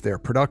guides their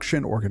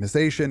production,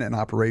 organization, and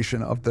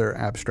operation of their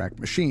abstract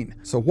machine.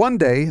 So one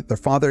day, their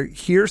father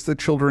hears the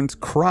children's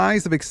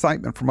cries of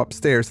excitement from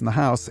upstairs in the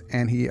house,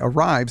 and he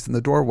arrives in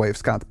the doorway of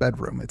Scott's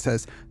bedroom. It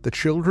says, "The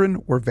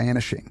children were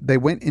vanishing. They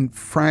went in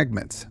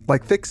fragments,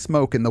 like thick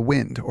smoke in the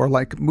wind, or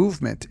like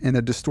movement in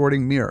a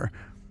distorting mirror.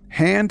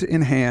 Hand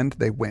in hand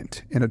they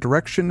went, in a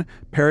direction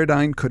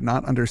Paradigm could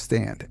not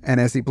understand.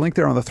 And as he blinked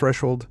there on the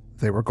threshold,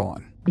 they were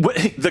gone."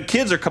 The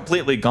kids are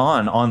completely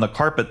gone. On the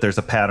carpet, there's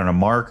a pattern of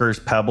markers,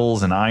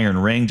 pebbles, an iron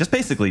ring, just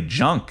basically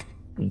junk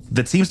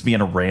that seems to be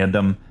in a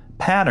random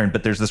pattern,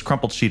 but there's this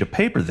crumpled sheet of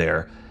paper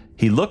there.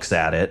 He looks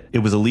at it. It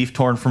was a leaf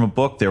torn from a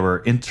book. There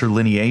were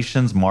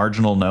interlineations,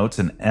 marginal notes,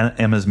 and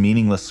Emma's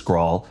meaningless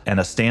scrawl, and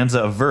a stanza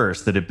of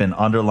verse that had been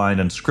underlined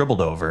and scribbled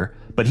over.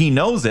 But he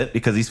knows it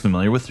because he's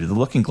familiar with Through the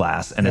Looking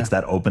Glass, and it's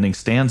that opening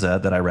stanza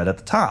that I read at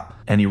the top.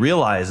 And he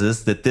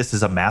realizes that this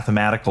is a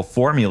mathematical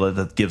formula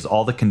that gives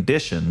all the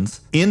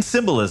conditions in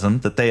symbolism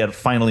that they had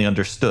finally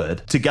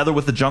understood, together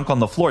with the junk on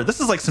the floor. This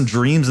is like some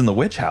Dreams in the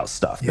Witch House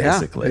stuff,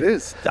 basically. Yeah, it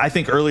is. I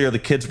think earlier the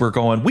kids were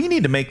going, we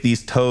need to make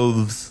these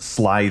toves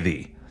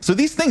slithy. So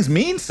these things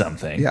mean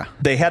something. Yeah.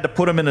 They had to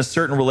put them in a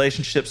certain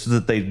relationship so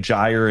that they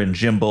gyre and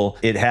jimble.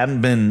 It hadn't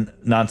been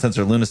nonsense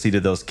or lunacy to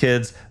those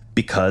kids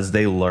because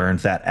they learned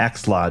that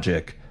X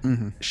logic.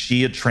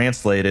 She had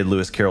translated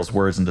Lewis Carroll's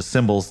words into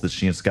symbols that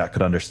she and Scott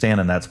could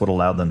understand, and that's what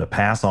allowed them to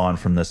pass on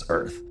from this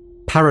earth.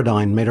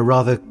 Paradigm made a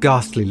rather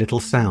ghastly little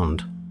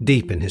sound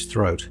deep in his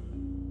throat.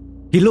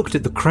 He looked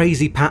at the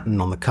crazy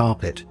pattern on the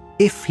carpet,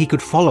 if he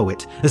could follow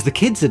it, as the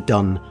kids had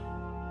done,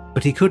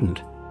 but he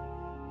couldn't.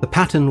 The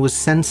pattern was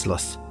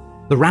senseless.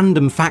 The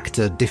random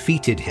factor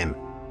defeated him.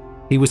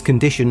 He was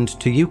conditioned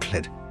to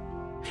Euclid.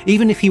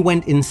 Even if he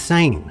went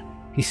insane,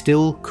 he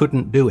still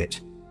couldn't do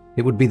it.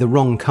 It would be the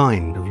wrong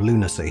kind of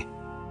lunacy.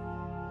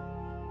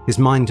 His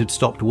mind had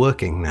stopped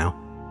working now.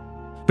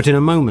 But in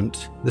a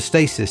moment, the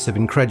stasis of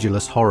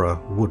incredulous horror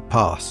would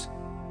pass.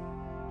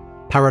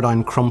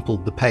 Paradigm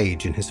crumpled the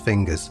page in his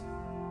fingers.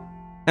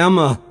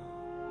 "Emma!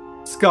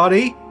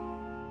 Scotty!"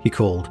 he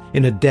called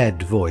in a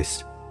dead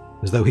voice,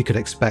 as though he could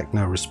expect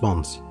no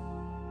response.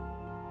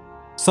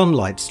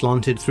 Sunlight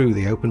slanted through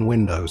the open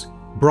windows,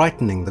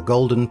 brightening the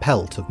golden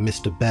pelt of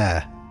Mr.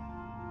 Bear.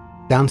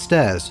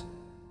 Downstairs,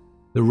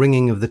 the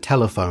ringing of the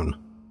telephone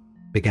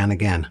began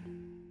again.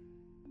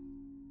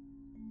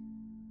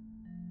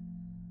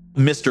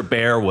 Mr.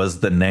 Bear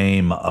was the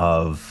name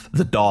of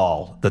the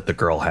doll that the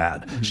girl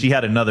had. She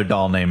had another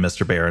doll named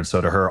Mr. Bear, and so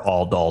to her,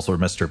 all dolls were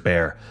Mr.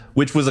 Bear,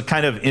 which was a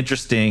kind of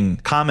interesting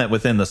comment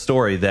within the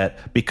story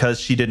that because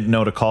she didn't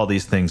know to call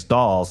these things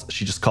dolls,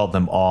 she just called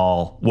them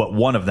all what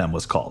one of them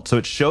was called. So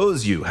it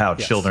shows you how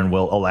children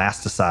will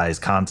elasticize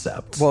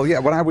concepts. Well, yeah,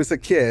 when I was a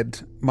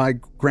kid, my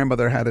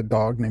grandmother had a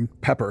dog named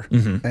Pepper,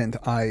 and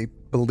I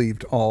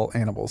believed all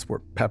animals were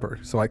Pepper,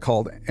 so I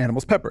called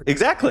animals Pepper.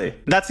 Exactly.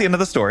 That's the end of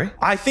the story.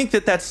 I think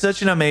that that's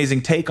such an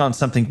amazing take on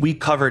something we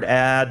covered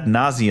ad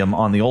nauseum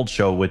on the old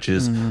show, which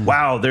is,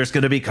 wow, there's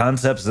going to be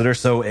concepts that are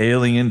so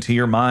alien to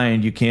your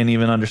mind, you can't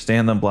even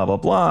understand them, blah, blah,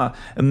 blah.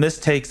 And this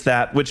takes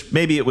that, which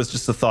maybe it was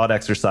just a thought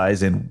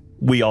exercise in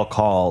we all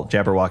call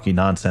Jabberwocky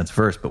nonsense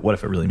verse, but what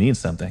if it really means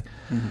something?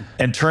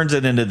 And turns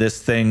it into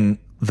this thing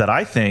that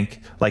I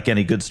think, like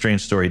any good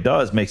strange story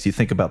does, makes you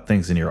think about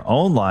things in your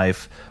own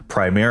life,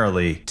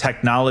 primarily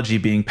technology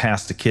being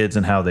passed to kids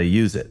and how they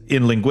use it.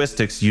 In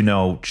linguistics, you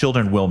know,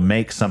 children will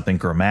make something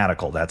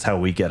grammatical. That's how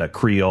we get a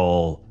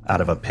Creole out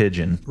of a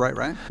pidgin. Right,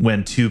 right.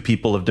 When two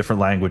people of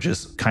different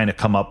languages kind of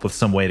come up with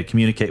some way to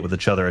communicate with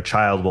each other, a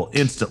child will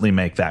instantly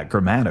make that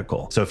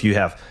grammatical. So if you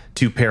have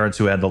two parents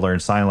who had to learn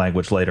sign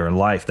language later in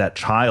life, that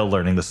child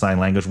learning the sign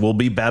language will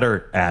be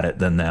better at it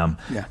than them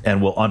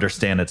and will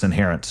understand its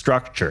inherent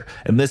structure.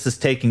 And this is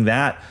taking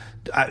that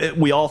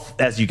we all,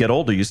 as you get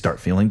older, you start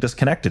feeling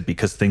disconnected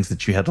because things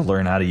that you had to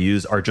learn how to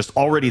use are just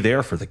already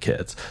there for the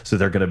kids. So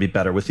they're going to be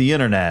better with the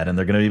internet, and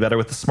they're going to be better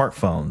with the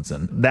smartphones.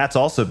 And that's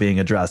also being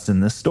addressed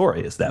in this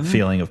story, is that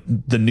feeling of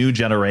the new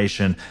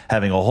generation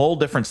having a whole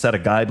different set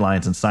of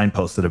guidelines and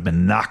signposts that have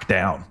been knocked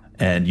down,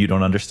 and you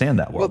don't understand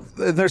that world.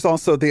 Well, there's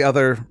also the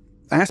other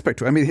aspect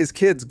to it. I mean, his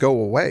kids go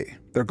away.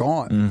 They're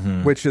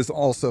gone, which is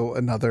also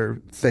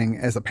another thing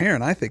as a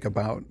parent I think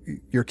about.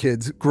 Your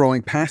kids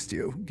growing past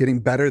you, getting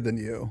better than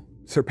you,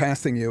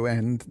 surpassing you,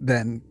 and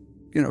then,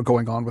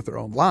 going on with their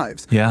own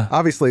lives. Yeah.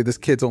 Obviously, this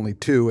kid's only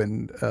 2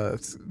 and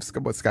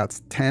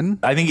Scott's 10?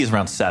 I think he's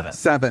around 7.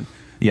 7.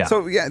 Yeah.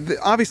 So,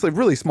 obviously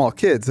really small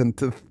kids, and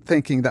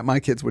thinking that my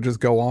kids would just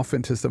go off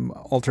into some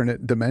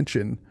alternate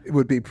dimension, it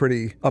would be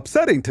pretty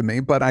upsetting to me,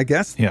 but I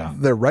guess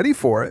they're ready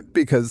for it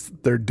because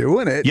they're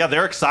doing it. Yeah,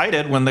 they're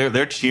excited when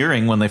they're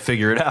cheering when they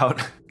figure it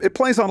out. It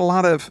plays on a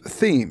lot of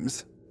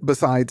themes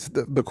besides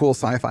the cool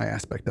sci-fi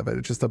aspect of it.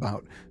 It's just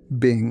about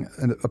being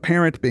a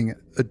parent, being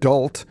an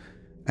adult,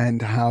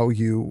 and how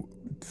you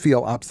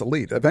feel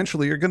obsolete.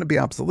 Eventually, you're going to be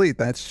obsolete.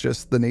 That's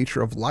just the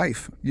nature of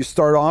life. You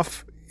start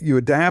off, you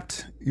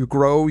adapt, you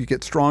grow, you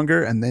get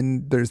stronger, and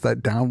then there's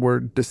that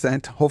downward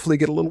descent. Hopefully you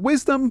get a little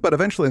wisdom, but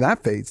eventually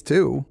that fades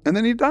too, and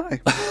then you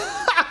die.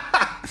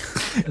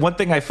 One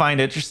thing I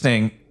find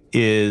interesting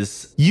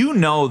is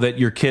that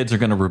your kids are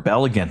going to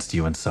rebel against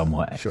you in some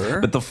way. Sure.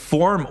 But the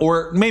form,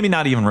 or maybe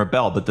not even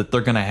rebel, but that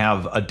they're going to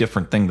have a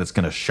different thing that's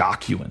going to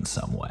shock you in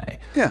some way.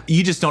 Yeah.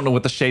 You just don't know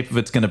what the shape of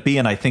it's going to be.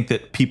 And I think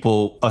that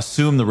people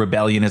assume the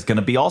rebellion is going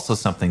to be also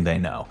something they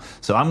know.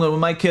 So when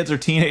my kids are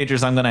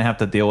teenagers, I'm going to have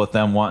to deal with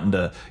them wanting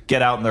to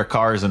get out in their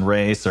cars and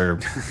race or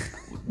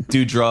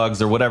do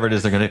drugs or whatever it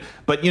is they're going to do.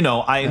 But,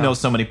 I know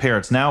so many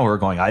parents now who are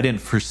going, I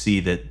didn't foresee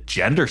that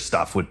gender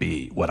stuff would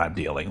be what I'm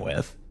dealing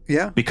with.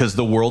 Yeah. Because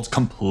the world's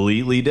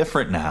completely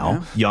different now.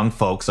 Yeah. Young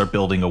folks are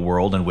building a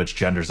world in which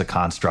gender's a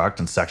construct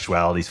and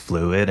sexuality's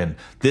fluid. And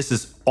this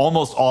is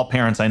almost all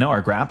parents I know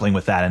are grappling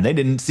with that, and they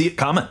didn't see it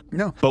coming.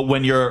 No. But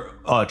when you're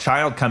a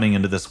child coming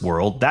into this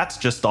world, that's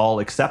just all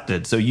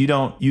accepted. So you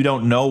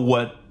don't know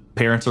what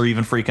parents are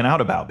even freaking out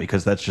about,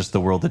 because that's just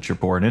the world that you're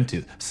born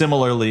into.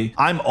 Similarly,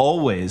 I'm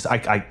always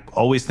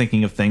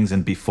thinking of things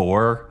in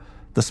before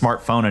the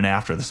smartphone and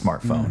after the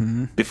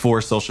smartphone,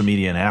 before social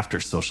media and after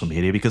social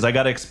media, because I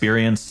got to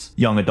experience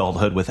young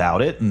adulthood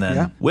without it and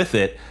then with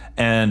it.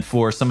 And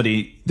for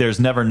somebody, there's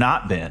never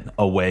not been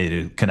a way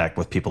to connect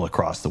with people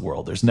across the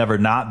world. There's never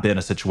not been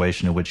a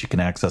situation in which you can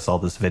access all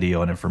this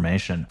video and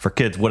information. For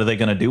kids, what are they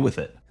going to do with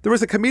it? There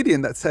was a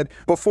comedian that said,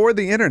 before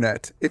the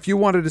internet, if you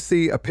wanted to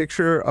see a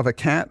picture of a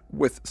cat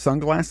with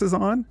sunglasses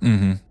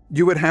on,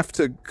 you would have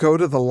to go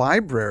to the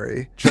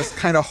library, just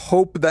kind of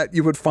hope that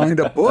you would find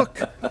a book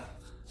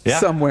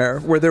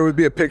somewhere where there would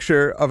be a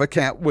picture of a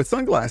cat with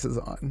sunglasses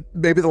on.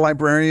 Maybe the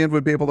librarian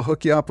would be able to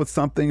hook you up with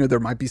something, or there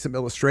might be some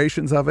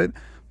illustrations of it.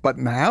 But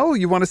now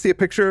you want to see a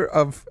picture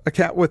of a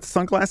cat with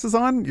sunglasses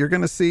on, you're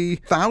going to see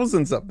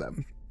thousands of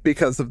them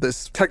because of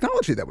this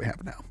technology that we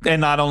have now. And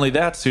not only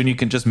that, soon you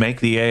can just make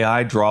the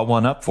AI draw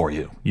one up for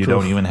you. You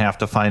don't even have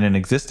to find an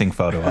existing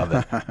photo of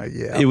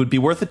it. It would be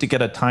worth it to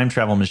get a time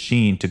travel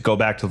machine to go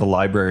back to the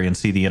library and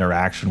see the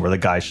interaction where the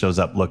guy shows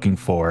up looking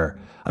for,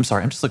 I'm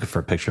sorry, I'm just looking for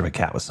a picture of a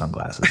cat with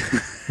sunglasses.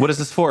 What is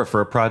this for?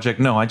 For a project?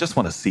 No, I just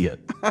want to see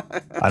it.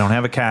 I don't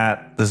have a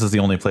cat. This is the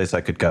only place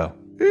I could go.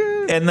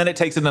 And then it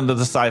takes it into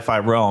the sci-fi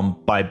realm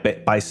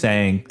by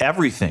saying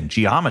everything,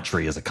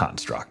 geometry is a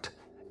construct.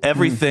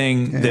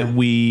 Everything that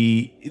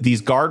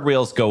these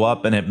guardrails go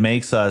up, and it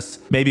makes us,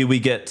 maybe we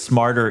get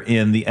smarter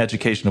in the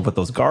education of what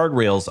those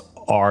guardrails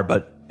are,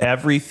 but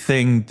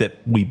everything that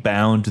we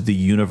bound the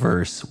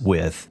universe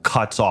with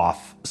cuts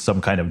off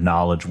some kind of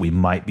knowledge we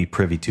might be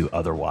privy to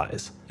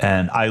otherwise.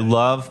 And I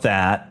love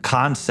that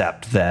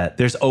concept that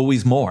there's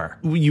always more.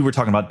 You were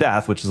talking about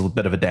death, which is a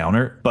bit of a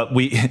downer, but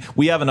we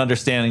have an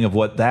understanding of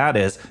what that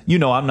is.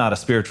 I'm not a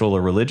spiritual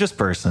or religious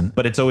person,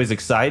 but it's always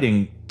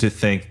exciting to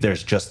think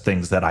there's just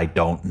things that I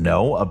don't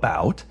know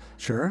about.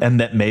 Sure. And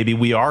that maybe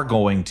we are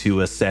going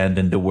to ascend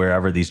into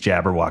wherever these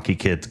Jabberwocky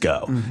kids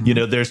go.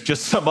 There's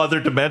just some other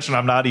dimension.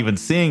 I'm not even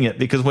seeing it,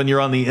 because when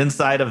you're on the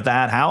inside of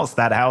that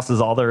house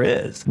is all there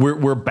is.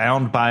 We're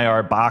bound by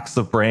our box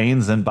of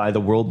brains and by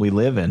the world we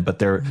live in, but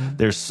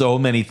there's so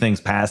many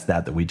things past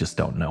that we just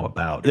don't know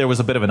about. There was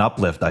a bit of an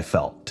uplift I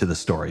felt to the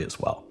story as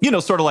well.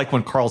 Sort of like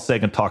when Carl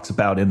Sagan talks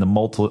about in the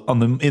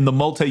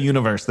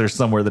multi-universe, there's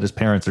somewhere that his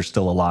parents are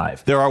still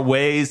alive. There are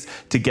ways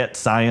to get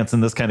science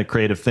and this kind of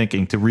creative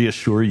thinking to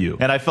reassure you.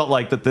 And I felt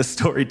like that this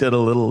story did a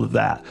little of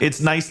that. It's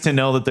nice to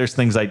know that there's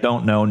things I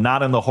don't know,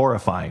 not in the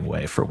horrifying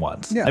way for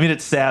once. Yeah. I mean,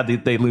 it's sad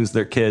that they lose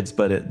their kids,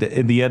 but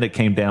in the end, it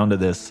came down to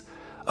this.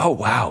 Oh,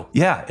 wow.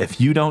 Yeah,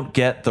 if you don't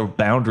get the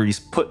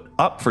boundaries put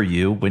up for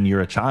you when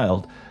you're a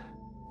child,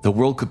 the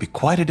world could be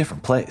quite a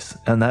different place.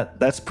 And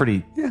that's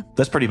pretty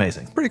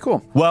amazing. Pretty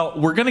cool. Well,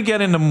 we're going to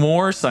get into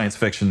more science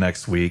fiction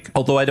next week,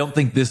 although I don't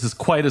think this is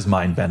quite as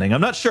mind-bending.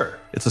 I'm not sure.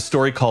 It's a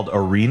story called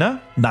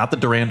Arena, not the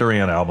Duran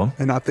Duran album.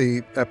 And not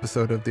the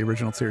episode of the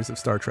original series of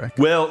Star Trek.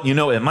 Well,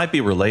 it might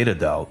be related,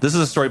 though. This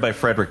is a story by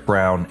Frederick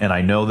Brown, and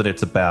I know that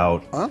it's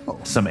about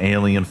some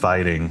alien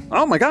fighting.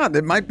 Oh, my God,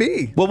 it might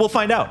be. Well, we'll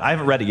find out. I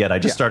haven't read it yet. I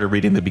just started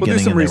reading the beginning. We'll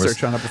do some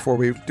research on it before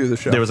we do the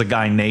show. There was a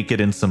guy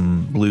naked in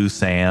some blue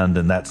sand,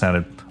 and that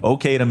sounded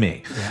okay to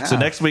me. Yeah. So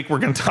next week, we're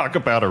going to talk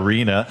about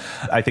Arena.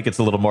 I think it's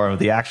a little more of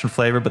the action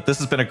flavor, but this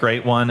has been a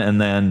great one.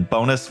 And then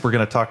bonus, we're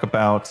going to talk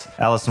about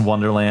Alice in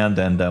Wonderland,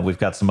 and we've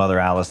got some other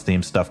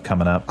Alice-themed stuff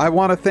coming up. I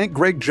want to thank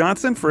Greg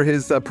Johnson for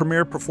his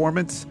premiere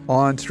performance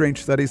on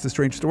Strange Studies, The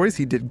Strange Stories.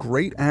 He did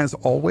great, as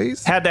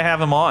always. Had to have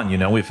him on.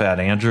 We've had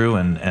Andrew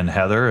and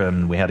Heather,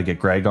 and we had to get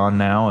Greg on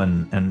now,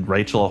 and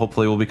Rachel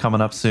hopefully will be coming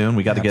up soon.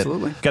 We got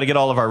to get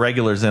all of our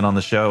regulars in on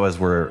the show as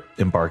we're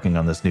embarking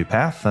on this new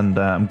path, and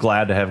I'm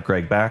glad to have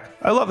Greg back.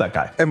 I love that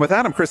guy. And with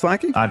that, I'm Chris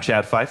Lackey. I'm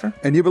Chad Pfeiffer.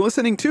 And you've been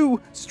listening to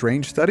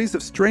Strange Studies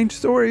of Strange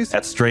Stories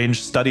at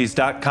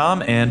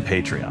strangestudies.com and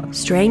Patreon.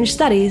 Strange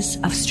Studies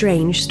of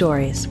Strange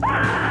Stories.